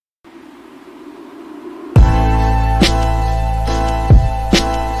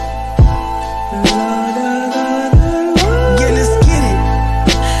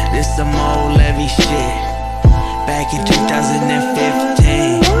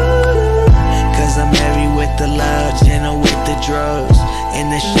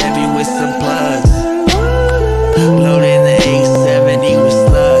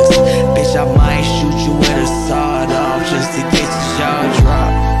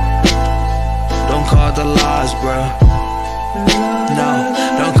bro. No,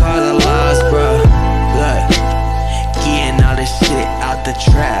 don't call the laws, bro. Look, getting all this shit out the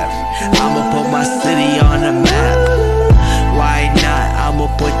trap. I'ma put my city on the map. Why not? I'ma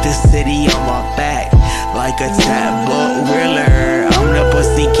put the city on my back like a tabloid Wheeler. I'm the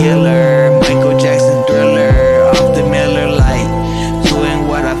pussy killer, Michael Jackson Thriller. Off the Miller Lite, doing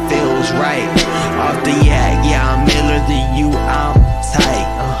what I feel's right. Off the yak, yeah, I'm Miller than you, I'm tight.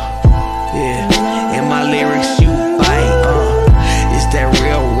 Yeah, and my lyrics you bite. It's that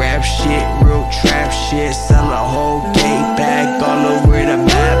real rap shit, real trap shit. Sell a whole gay bag all over the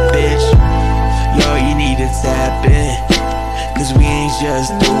map, bitch. Yo, you need to tap in, cause we ain't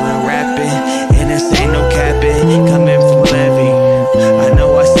just doing rapping, and this ain't no capping. Coming from Levee, I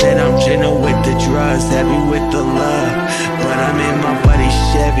know I said I'm gentle with the drugs, heavy with the love, but I'm in my buddy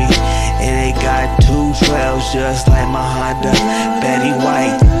Chevy, and it got 212s just like my Honda. Betty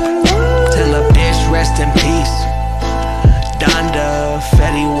White, tell a bitch rest in peace. Donda,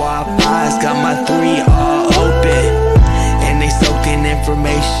 Fetty Wap eyes, got my 3 all open, and they soaked in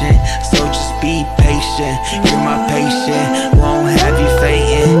information, so just be patient. You're my patient, won't have you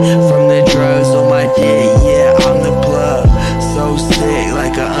fainting from the drugs on my dick. Yeah, I'm the plug, so sick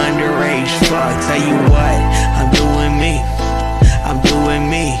like an underage fuck. Tell you what, I'm doing me, I'm doing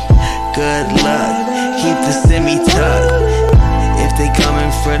me. Good luck, keep the semi-tucked. If they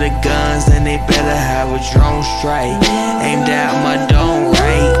coming for the guns, then they better have a drone strike aimed at my dome,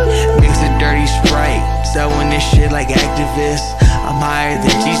 right? Mix a dirty Sprite, selling this shit like activists. I'm higher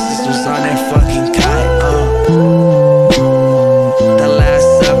than Jesus was on that fucking kite. The Last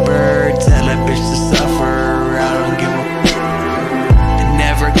Supper, tell a bitch to suffer. I don't give a.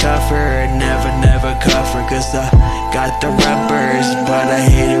 Never cuff her, never cuff her, cause I got the rubbers, but I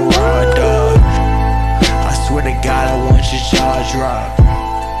hit it raw, dog. I swear to God, I want your jaw drop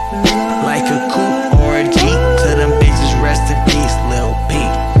like a coupe.